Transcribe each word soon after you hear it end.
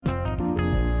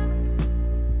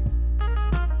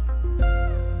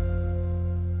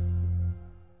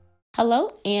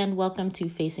Hello and welcome to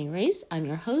Facing Race. I'm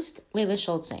your host, Layla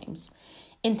Schultz-Ames.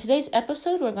 In today's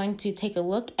episode, we're going to take a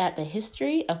look at the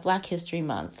history of Black History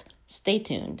Month. Stay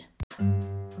tuned.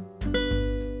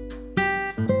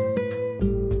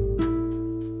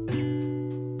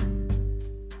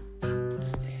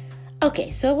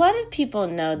 Okay, so a lot of people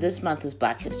know this month is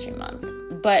Black History Month,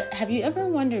 but have you ever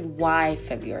wondered why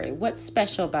February? What's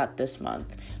special about this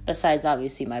month? Besides,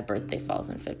 obviously, my birthday falls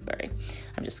in February.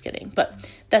 I'm just kidding, but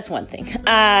that's one thing.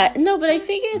 But I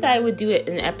figured that I would do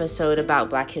an episode about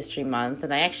Black History Month,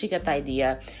 and I actually got the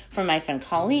idea from my friend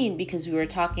Colleen because we were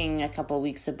talking a couple of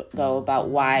weeks ago about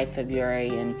why February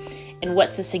and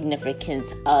what's the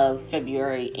significance of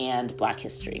February and Black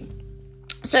history.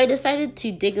 So I decided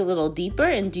to dig a little deeper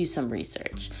and do some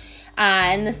research.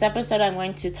 In this episode, I'm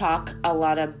going to talk a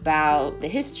lot about the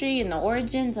history and the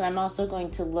origins, and I'm also going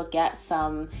to look at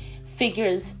some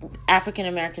figures,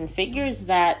 African-American figures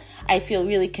that I feel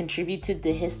really contributed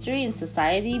to history and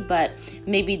society, but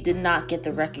maybe did not get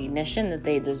the recognition that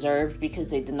they deserved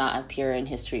because they did not appear in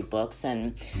history books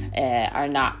and are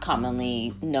not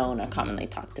commonly known or commonly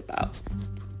talked about.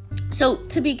 So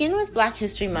to begin with, Black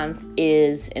History Month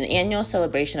is an annual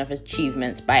celebration of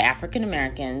achievements by African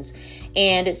Americans,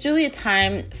 and it's really a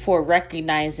time for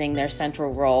recognizing their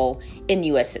central role in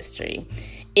U.S. history.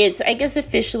 It's,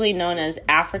 officially known as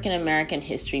African American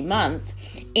History Month,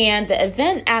 and the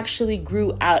event actually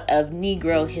grew out of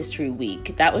Negro History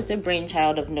Week. That was a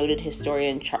brainchild of noted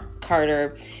historian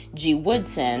Carter G.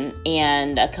 Woodson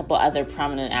and a couple other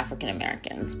prominent African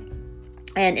Americans.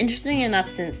 And interesting enough,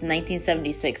 since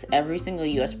 1976, every single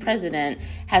U.S. president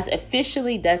has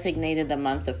officially designated the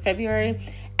month of February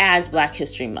as Black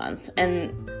History Month.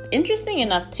 And interesting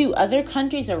enough, too, other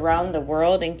countries around the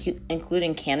world,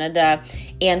 including Canada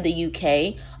and the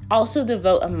UK, also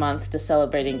devote a month to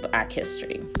celebrating Black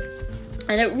history.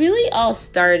 And it really all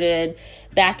started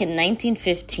back in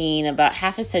 1915, about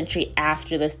half a century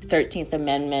after the 13th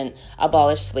Amendment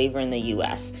abolished slavery in the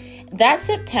U.S. That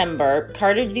September,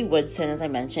 Carter G. Woodson, as I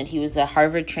mentioned, he was a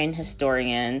Harvard-trained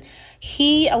historian.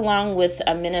 He, along with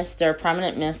a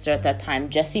prominent minister at that time,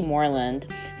 Jesse Moreland,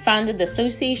 founded the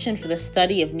Association for the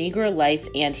Study of Negro Life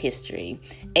and History,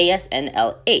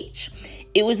 ASNLH.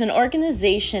 It was an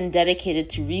organization dedicated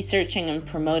to researching and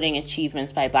promoting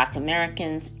achievements by Black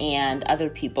Americans and other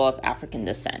people of African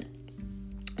descent.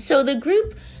 So the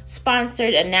group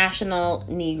sponsored a National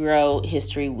Negro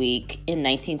History Week in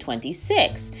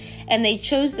 1926, and they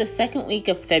chose the second week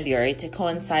of February to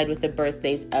coincide with the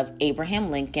birthdays of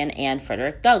Abraham Lincoln and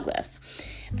Frederick Douglass.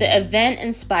 The event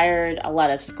inspired a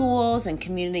lot of schools and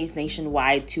communities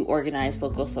nationwide to organize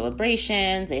local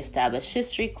celebrations. They established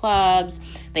history clubs,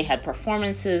 they had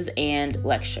performances and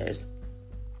lectures.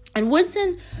 And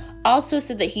Woodson also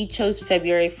said that he chose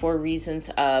February for reasons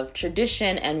of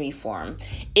tradition and reform.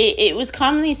 It was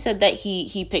commonly said that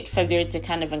he picked February to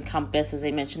kind of encompass, as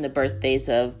I mentioned, the birthdays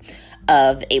of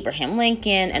Abraham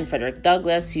Lincoln and Frederick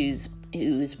Douglass,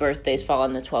 whose birthdays fall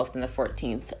on the 12th and the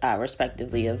 14th,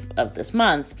 respectively, of this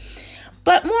month.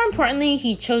 But more importantly,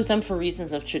 he chose them for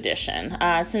reasons of tradition.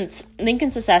 Since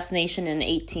Lincoln's assassination in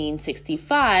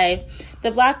 1865,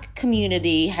 the Black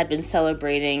community had been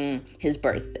celebrating his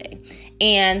birthday.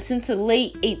 And since the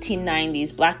late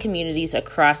 1890s, Black communities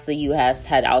across the U.S.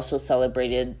 had also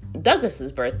celebrated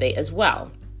Douglas's birthday as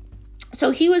well.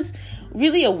 So he was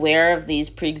really aware of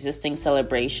these pre-existing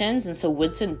celebrations, and so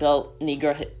Woodson built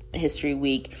Negro History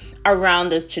Week around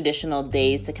those traditional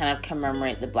days to kind of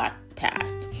commemorate the Black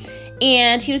past.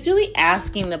 And he was really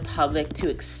asking the public to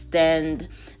extend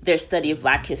their study of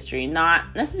Black history,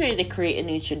 not necessarily to create a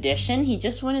new tradition. He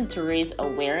just wanted to raise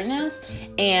awareness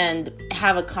and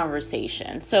have a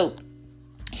conversation. So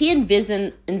he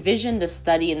envisioned the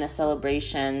study and the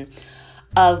celebration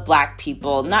of Black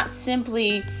people, not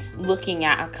simply looking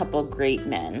at a couple great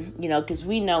men, because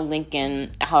we know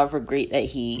Lincoln, however great that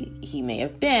he may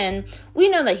have been, we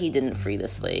know that he didn't free the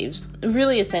slaves.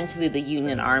 Really, essentially, the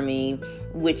Union Army,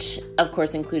 which of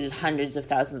course included hundreds of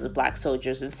thousands of Black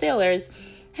soldiers and sailors,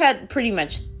 had pretty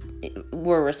much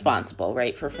were responsible,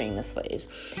 right, for freeing the slaves.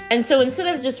 And so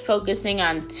instead of just focusing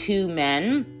on two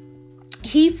men,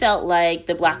 he felt like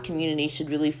the Black community should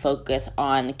really focus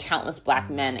on countless Black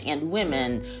men and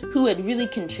women who had really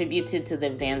contributed to the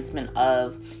advancement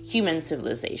of human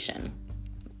civilization.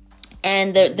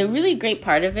 And the really great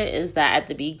part of it is that at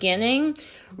the beginning,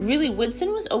 really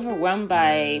Woodson was overwhelmed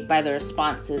by the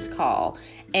response to his call.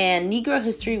 And Negro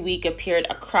History Week appeared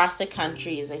across the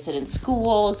country, as I said, in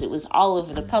schools. It was all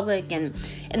over the public. And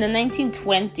in the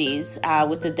 1920s,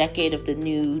 with the decade of the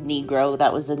new Negro,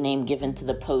 that was the name given to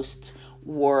the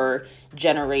post-war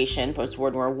generation,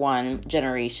 post-World War I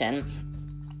generation,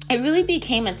 it really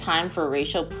became a time for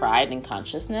racial pride and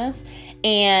consciousness.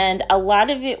 And a lot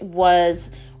of it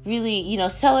was really,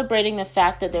 celebrating the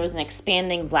fact that there was an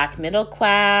expanding Black middle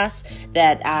class,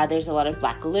 that there's a lot of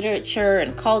Black literature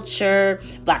and culture,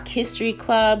 Black history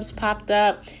clubs popped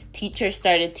up. Teachers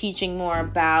started teaching more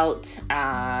about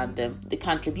the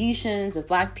contributions of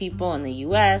Black people in the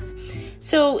U.S.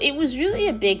 So it was really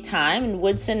a big time, and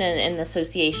Woodson and the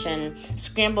association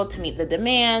scrambled to meet the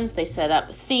demands. They set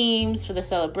up themes for the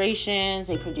celebrations.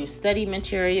 They produced study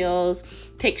materials,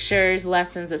 pictures,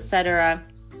 lessons, etc.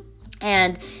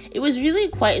 And it was really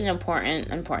quite an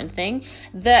important thing.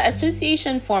 The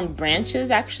association formed branches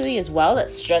actually as well that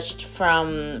stretched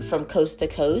from coast to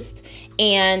coast.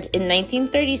 And in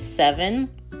 1937,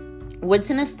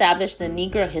 Woodson established the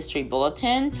Negro History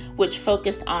Bulletin, which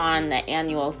focused on the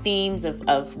annual themes of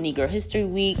Negro History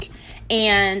Week.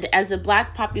 And as the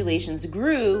Black populations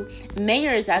grew,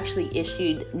 mayors actually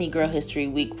issued Negro History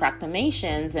Week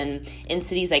proclamations. And in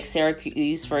cities like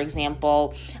Syracuse, for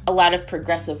example, a lot of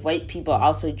progressive white people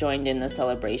also joined in the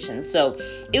celebration. So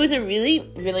it was a really,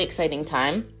 really exciting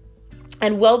time.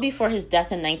 And well before his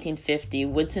death in 1950,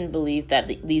 Woodson believed that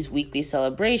these weekly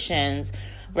celebrations,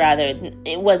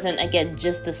 it wasn't, again,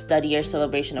 just a study or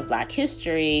celebration of Black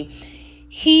history.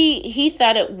 He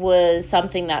thought it was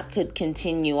something that could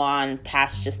continue on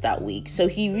past just that week. So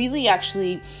he really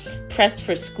actually pressed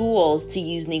for schools to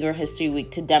use Negro History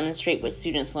Week to demonstrate what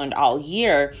students learned all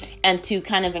year and to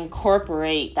kind of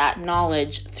incorporate that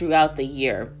knowledge throughout the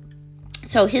year.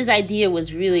 So his idea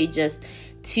was really just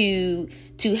to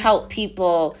help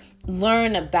people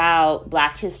learn about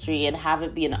Black history and have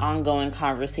it be an ongoing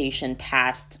conversation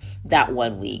past that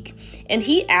 1 week. And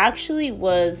he actually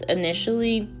was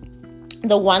initially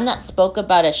the one that spoke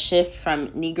about a shift from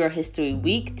Negro History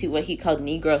Week to what he called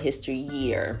Negro History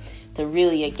Year, to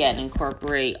really, again,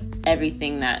 incorporate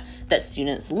everything that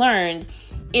students learned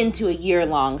into a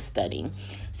year-long study.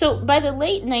 So by the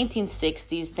late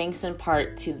 1960s, thanks in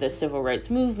part to the Civil Rights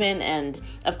Movement and,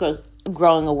 of course,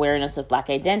 growing awareness of Black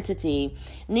identity,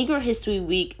 Negro History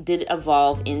Week did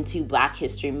evolve into Black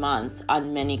History Month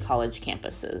on many college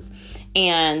campuses.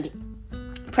 And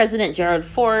President Gerald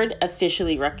Ford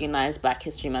officially recognized Black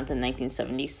History Month in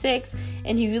 1976,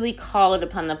 and he really called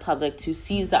upon the public to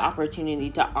seize the opportunity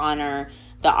to honor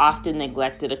the often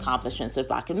neglected accomplishments of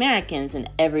Black Americans in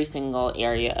every single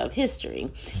area of history.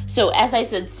 So as I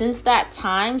said, since that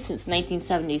time, since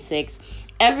 1976,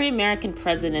 every American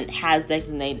president has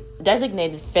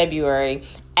designated February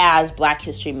as Black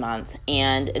History Month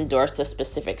and endorsed a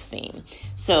specific theme.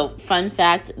 So, fun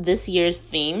fact, this year's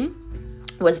theme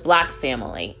was Black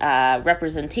family,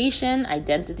 representation,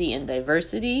 identity, and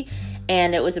diversity.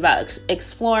 And it was about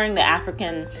exploring the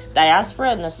African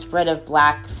diaspora and the spread of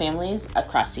Black families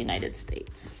across the United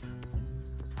States.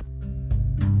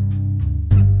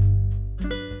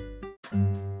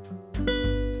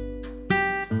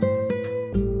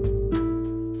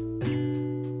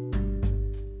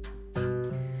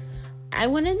 I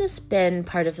wanted to spend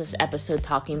part of this episode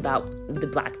talking about the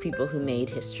Black people who made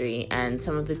history and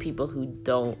some of the people who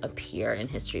don't appear in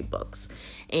history books.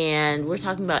 And we're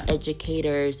talking about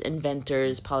educators,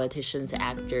 inventors, politicians,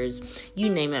 actors, you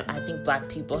name it. I think Black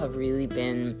people have really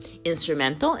been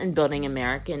instrumental in building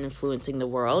America and influencing the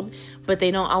world, but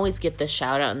they don't always get the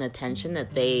shout out and attention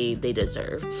that they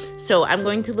deserve. So I'm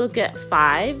going to look at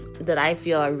 5 that I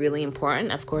feel are really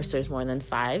important. Of course, there's more than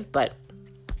 5, but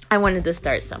I wanted to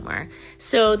start somewhere.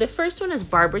 So the first one is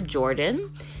Barbara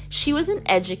Jordan. She was an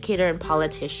educator and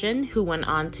politician who went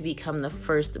on to become the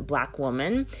first Black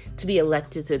woman to be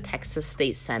elected to the Texas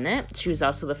State Senate. She was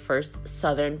also the first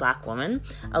Southern Black woman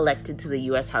elected to the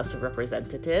U.S. House of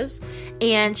Representatives.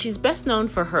 And she's best known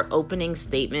for her opening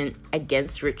statement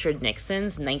against Richard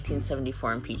Nixon's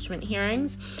 1974 impeachment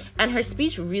hearings. And her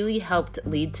speech really helped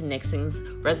lead to Nixon's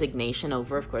resignation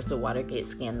over, of course, the Watergate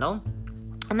scandal.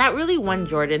 And that really won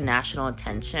Jordan national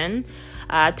attention.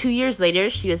 2 years later,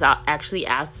 she was actually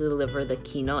asked to deliver the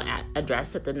keynote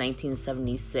address at the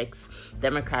 1976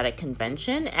 Democratic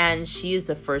Convention. And she is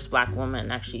the first Black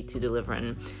woman actually to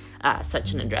deliver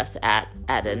such an address at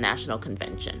a national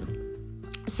convention.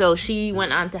 So she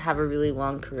went on to have a really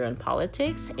long career in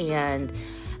politics. And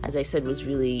as I said, was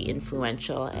really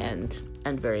influential and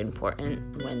very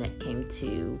important when it came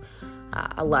to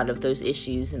a lot of those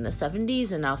issues in the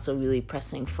 70s and also really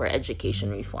pressing for education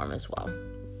reform as well.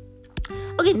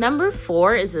 Okay, number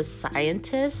 4 is a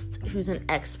scientist who's an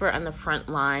expert on the front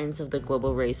lines of the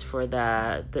global race for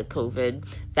the COVID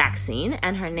vaccine,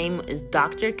 and her name is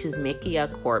Dr.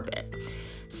 Kizzmekia Corbett.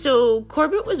 So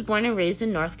Corbett was born and raised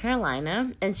in North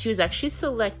Carolina, and she was actually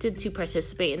selected to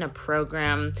participate in a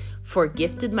program for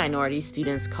gifted minority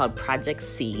students called Project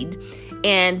Seed.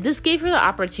 And this gave her the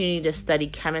opportunity to study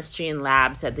chemistry in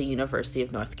labs at the University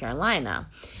of North Carolina.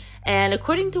 And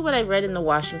according to what I read in the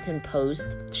Washington Post,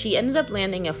 she ended up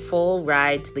landing a full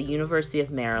ride to the University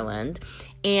of Maryland.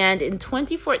 And in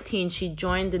 2014, she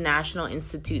joined the National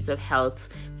Institutes of Health's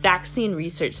Vaccine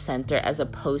Research Center as a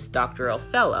postdoctoral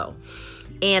fellow.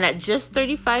 And at just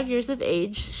 35 years of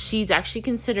age, she's actually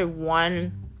considered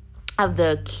one of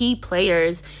the key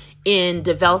players in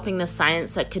developing the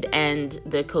science that could end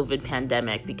the COVID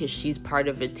pandemic, because she's part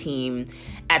of a team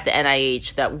at the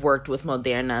NIH that worked with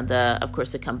Moderna,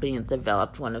 the company that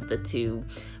developed one of the two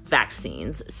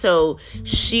vaccines. So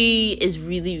she is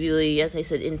really, really, as I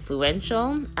said,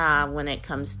 influential when it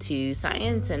comes to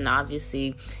science. And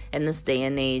obviously, in this day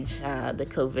and age, the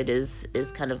COVID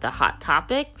is kind of the hot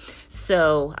topic.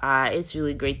 So it's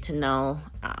really great to know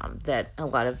that a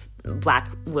lot of Black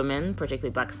women,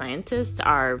 particularly Black scientists,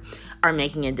 are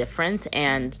making a difference.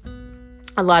 And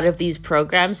a lot of these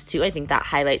programs too, I think that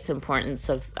highlights the importance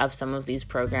of some of these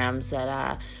programs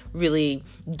that really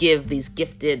give these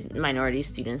gifted minority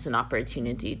students an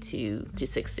opportunity to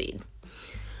succeed.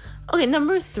 Okay,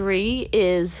 number 3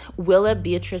 is Willa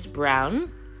Beatrice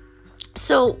Brown.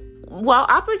 So while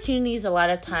opportunities a lot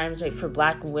of times, right, for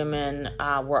Black women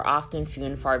were often few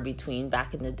and far between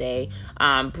back in the day,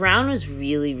 Brown was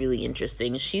really, really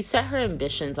interesting. She set her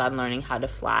ambitions on learning how to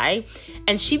fly,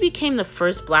 and she became the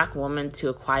first Black woman to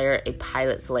acquire a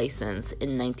pilot's license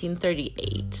in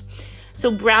 1938. So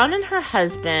Brown and her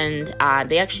husband,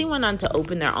 they actually went on to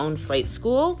open their own flight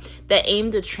school that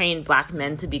aimed to train Black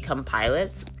men to become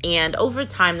pilots. And over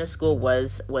time, the school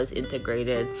was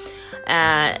integrated.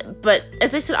 But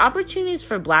as I said, opportunities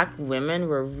for Black women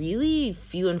were really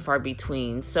few and far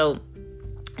between. So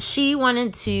she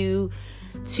wanted to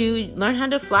learn how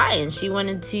to fly, and she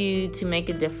wanted to make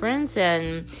a difference.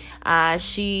 And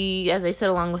she, as I said,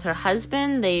 along with her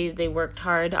husband, they worked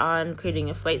hard on creating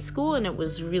a flight school, and it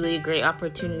was really a great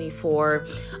opportunity for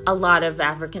a lot of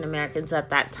African Americans at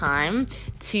that time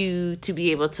to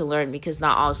be able to learn, because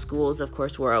not all schools, of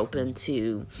course, were open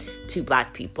to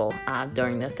Black people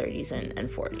during the 30s and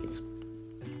 40s.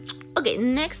 Okay,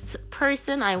 next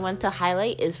person I want to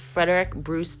highlight is Frederick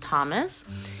Bruce Thomas.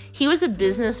 He was a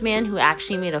businessman who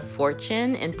actually made a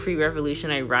fortune in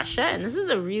pre-revolutionary Russia, and this is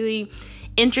a really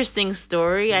interesting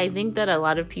story. I think that a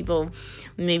lot of people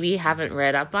maybe haven't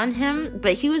read up on him,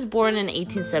 but he was born in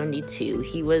 1872.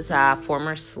 He was a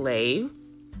former slave.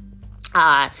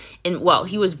 He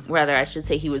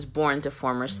was born to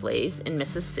former slaves in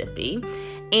Mississippi,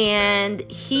 and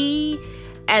he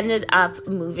ended up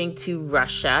moving to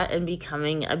Russia and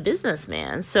becoming a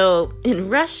businessman. So in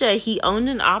Russia, he owned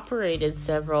and operated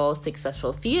several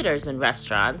successful theaters and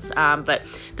restaurants. But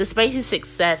despite his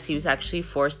success, he was actually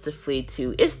forced to flee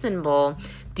to Istanbul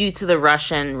due to the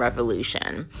Russian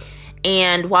Revolution.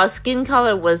 And while skin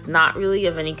color was not really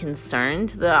of any concern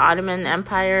to the Ottoman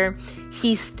Empire,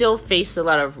 he still faced a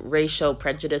lot of racial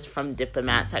prejudice from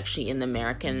diplomats actually in the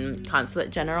American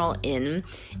Consulate General in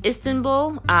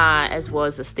Istanbul, as well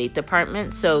as the State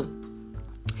Department. So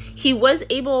he was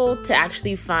able to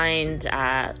actually find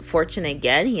fortune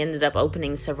again. He ended up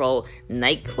opening several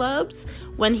nightclubs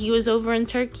when he was over in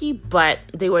Turkey, but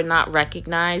they were not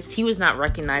recognized. He was not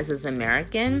recognized as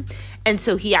American, and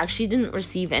so he actually didn't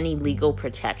receive any legal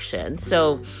protection.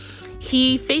 So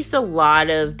he faced a lot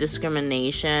of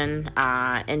discrimination,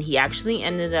 and he actually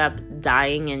ended up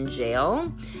dying in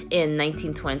jail in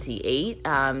 1928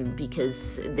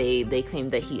 because they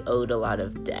claimed that he owed a lot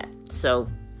of debt. So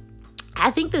I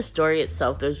think the story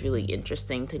itself was really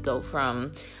interesting, to go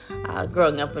from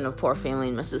growing up in a poor family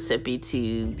in Mississippi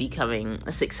to becoming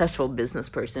a successful business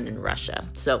person in Russia.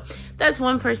 So that's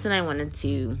one person I wanted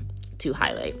to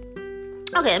highlight.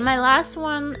 Okay, and my last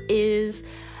one is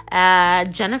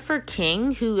Jennifer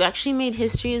King, who actually made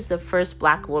history as the first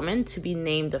Black woman to be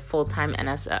named a full-time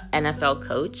NFL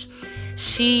coach.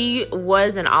 She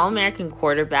was an All-American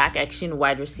quarterback, actually a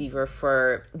wide receiver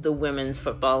for the Women's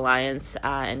Football Alliance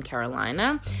in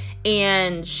Carolina.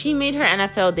 And she made her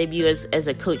NFL debut as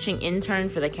a coaching intern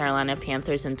for the Carolina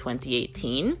Panthers in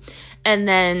 2018. And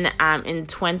then in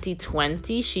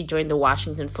 2020, she joined the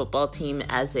Washington football team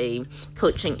as a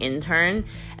coaching intern.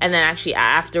 And then actually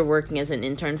after working as an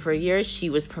intern for a year, she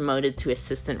was promoted to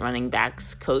assistant running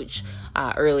backs coach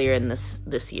earlier in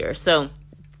this year. So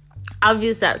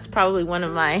obvious, that's probably one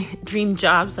of my dream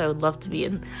jobs. I would love to be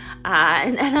an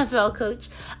NFL coach.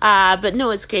 But no,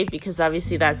 it's great because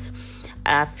obviously that's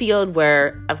a field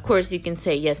where, of course, you can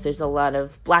say, yes, there's a lot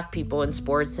of black people in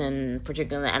sports, and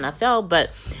particularly in the NFL, but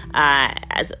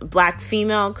as a black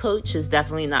female coach is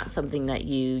definitely not something that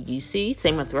you see.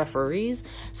 Same with referees.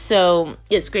 So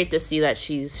it's great to see that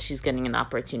she's getting an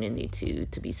opportunity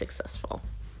to be successful.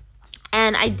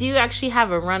 And I do actually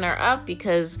have a runner-up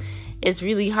because it's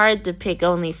really hard to pick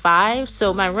only 5.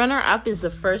 So my runner-up is the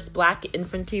 1st Black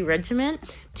Infantry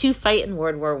Regiment to fight in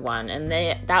World War I, and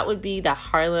that would be the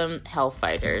Harlem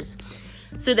Hellfighters.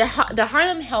 So the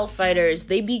Harlem Hellfighters,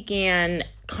 they began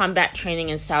combat training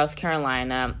in South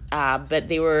Carolina, but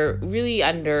they were really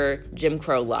under Jim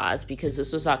Crow laws because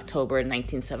this was October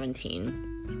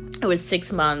 1917. It was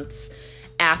 6 months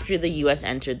after the U.S.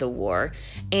 entered the war,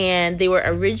 and they were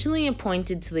originally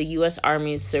appointed to the U.S.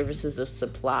 Army's Services of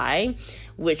Supply,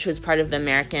 which was part of the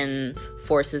American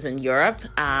forces in Europe,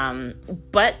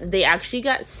 but they actually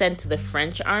got sent to the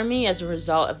French Army as a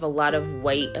result of a lot of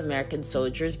white American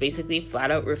soldiers basically flat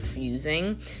out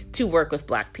refusing to work with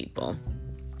black people.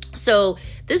 So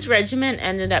this regiment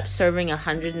ended up serving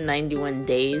 191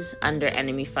 days under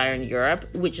enemy fire in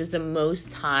Europe, which is the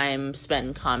most time spent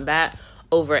in combat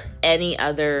over any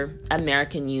other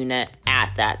American unit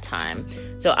at that time.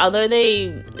 So although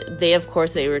they of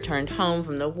course they returned home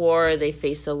from the war, they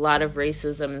faced a lot of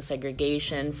racism and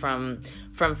segregation from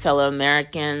fellow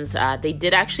Americans. They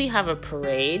did actually have a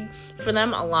parade for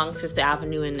them along Fifth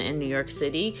Avenue in New York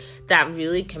City that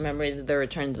really commemorated their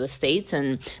return to the States,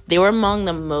 and they were among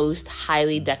the most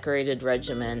highly decorated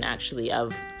regiment actually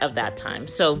of that time.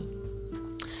 So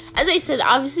as I said,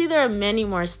 obviously there are many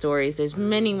more stories. There's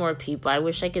many more people. I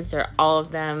wish I could share all of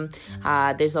them.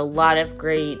 There's a lot of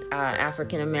great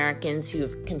African Americans who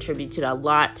have contributed a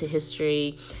lot to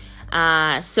history.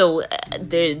 So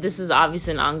this is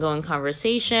obviously an ongoing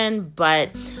conversation, but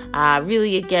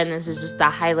really, again, this is just to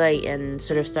highlight and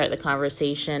sort of start the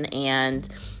conversation, and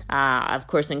of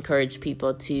course, encourage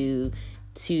people to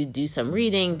do some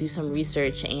reading, do some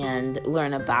research, and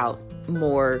learn about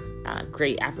more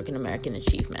great African American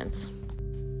achievements.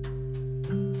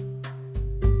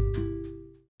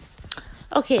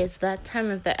 Okay, it's that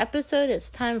time of the episode. It's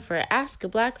time for Ask a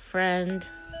Black Friend.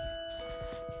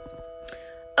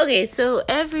 Okay, so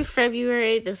every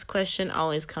February, this question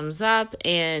always comes up,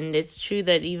 and it's true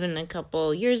that even a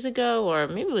couple years ago, or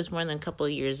maybe it was more than a couple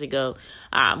of years ago,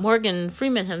 Morgan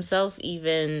Freeman himself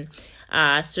even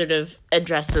sort of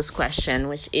addressed this question,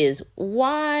 which is,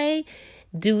 why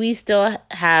do we still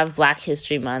have Black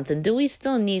History Month, and do we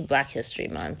still need Black History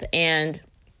Month? And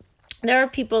there are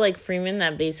people like Freeman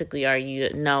that basically argue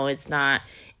that no, it's not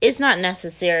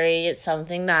necessary. It's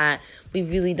something that we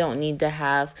really don't need to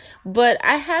have. But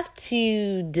I have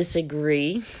to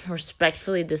disagree,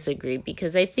 respectfully disagree,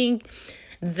 because I think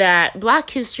that Black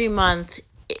History Month,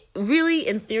 really,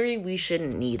 in theory, we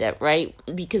shouldn't need it, right?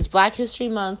 Because Black History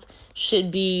Month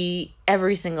should be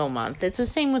every single month. It's the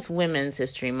same with Women's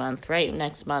History Month, right?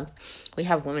 Next month, we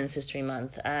have Women's History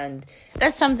Month, and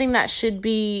that's something that should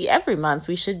be every month.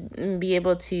 We should be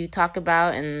able to talk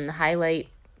about and highlight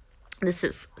the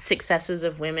successes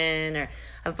of women or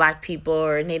of Black people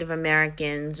or Native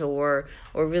Americans or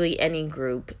really any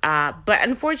group. But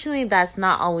unfortunately, that's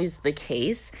not always the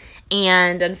case.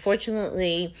 And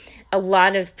unfortunately, a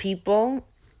lot of people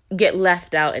get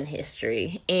left out in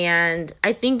history. And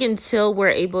I think until we're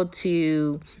able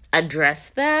to address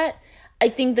that, I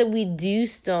think that we do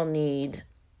still need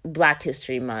Black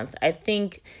History Month. I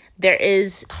think there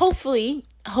is, hopefully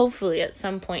at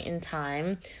some point in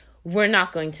time, we're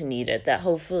not going to need it. That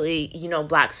hopefully,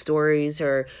 Black stories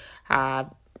or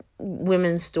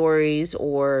women's stories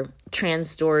or trans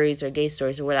stories or gay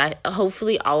stories or what,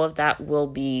 hopefully all of that will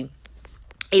be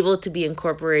able to be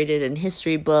incorporated in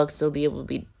history books. They'll be able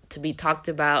to be talked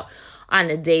about on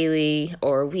a daily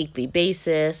or weekly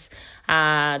basis.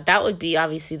 That would be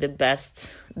obviously the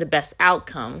best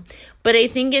outcome. But I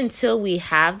think until we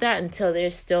have that, until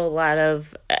there's still a lot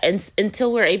of,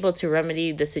 until we're able to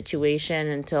remedy the situation,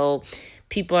 until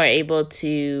people are able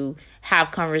to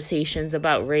have conversations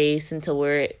about race, until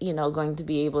we're, going to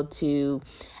be able to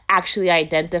actually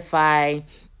identify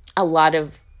a lot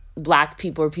of Black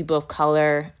people or people of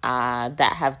color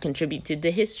that have contributed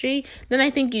to history, then I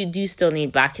think you do still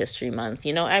need Black History Month.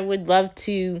 I would love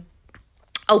to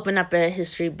open up a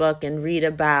history book and read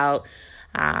about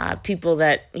people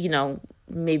that,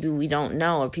 maybe we don't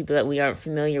know or people that we aren't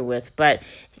familiar with. But,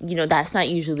 that's not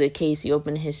usually the case. You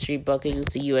open a history book,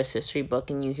 it's a U.S. history book,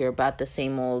 and you hear about the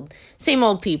same old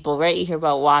people, right? You hear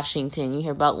about Washington, you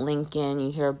hear about Lincoln,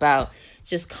 you hear about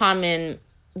just common,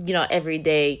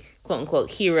 everyday quote unquote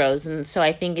heroes. And so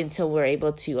I think until we're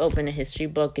able to open a history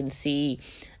book and see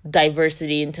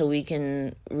diversity, until we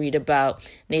can read about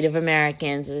Native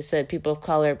Americans, as I said, people of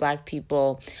color, Black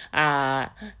people,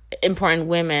 important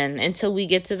women. Until we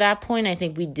get to that point, I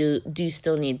think we do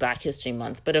still need Black History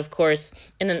Month. But of course,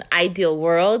 in an ideal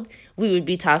world, we would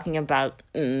be talking about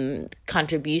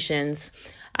contributions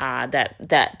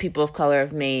that people of color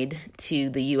have made to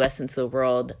the U.S. and to the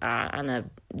world on a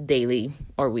daily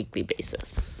or weekly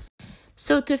basis.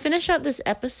 So to finish out this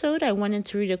episode, I wanted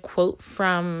to read a quote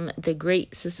from the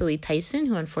great Cicely Tyson,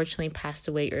 who unfortunately passed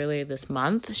away earlier this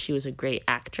month. She was a great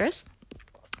actress.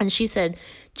 And she said,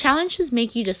 "Challenges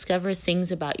make you discover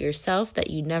things about yourself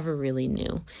that you never really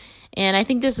knew." And I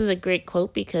think this is a great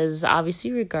quote because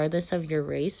obviously, regardless of your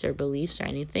race or beliefs or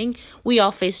anything, we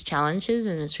all face challenges,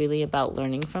 and it's really about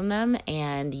learning from them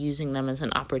and using them as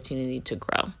an opportunity to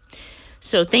grow.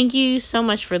 So thank you so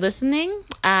much for listening.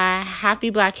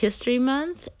 Happy Black History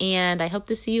Month, and I hope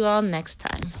to see you all next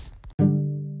time.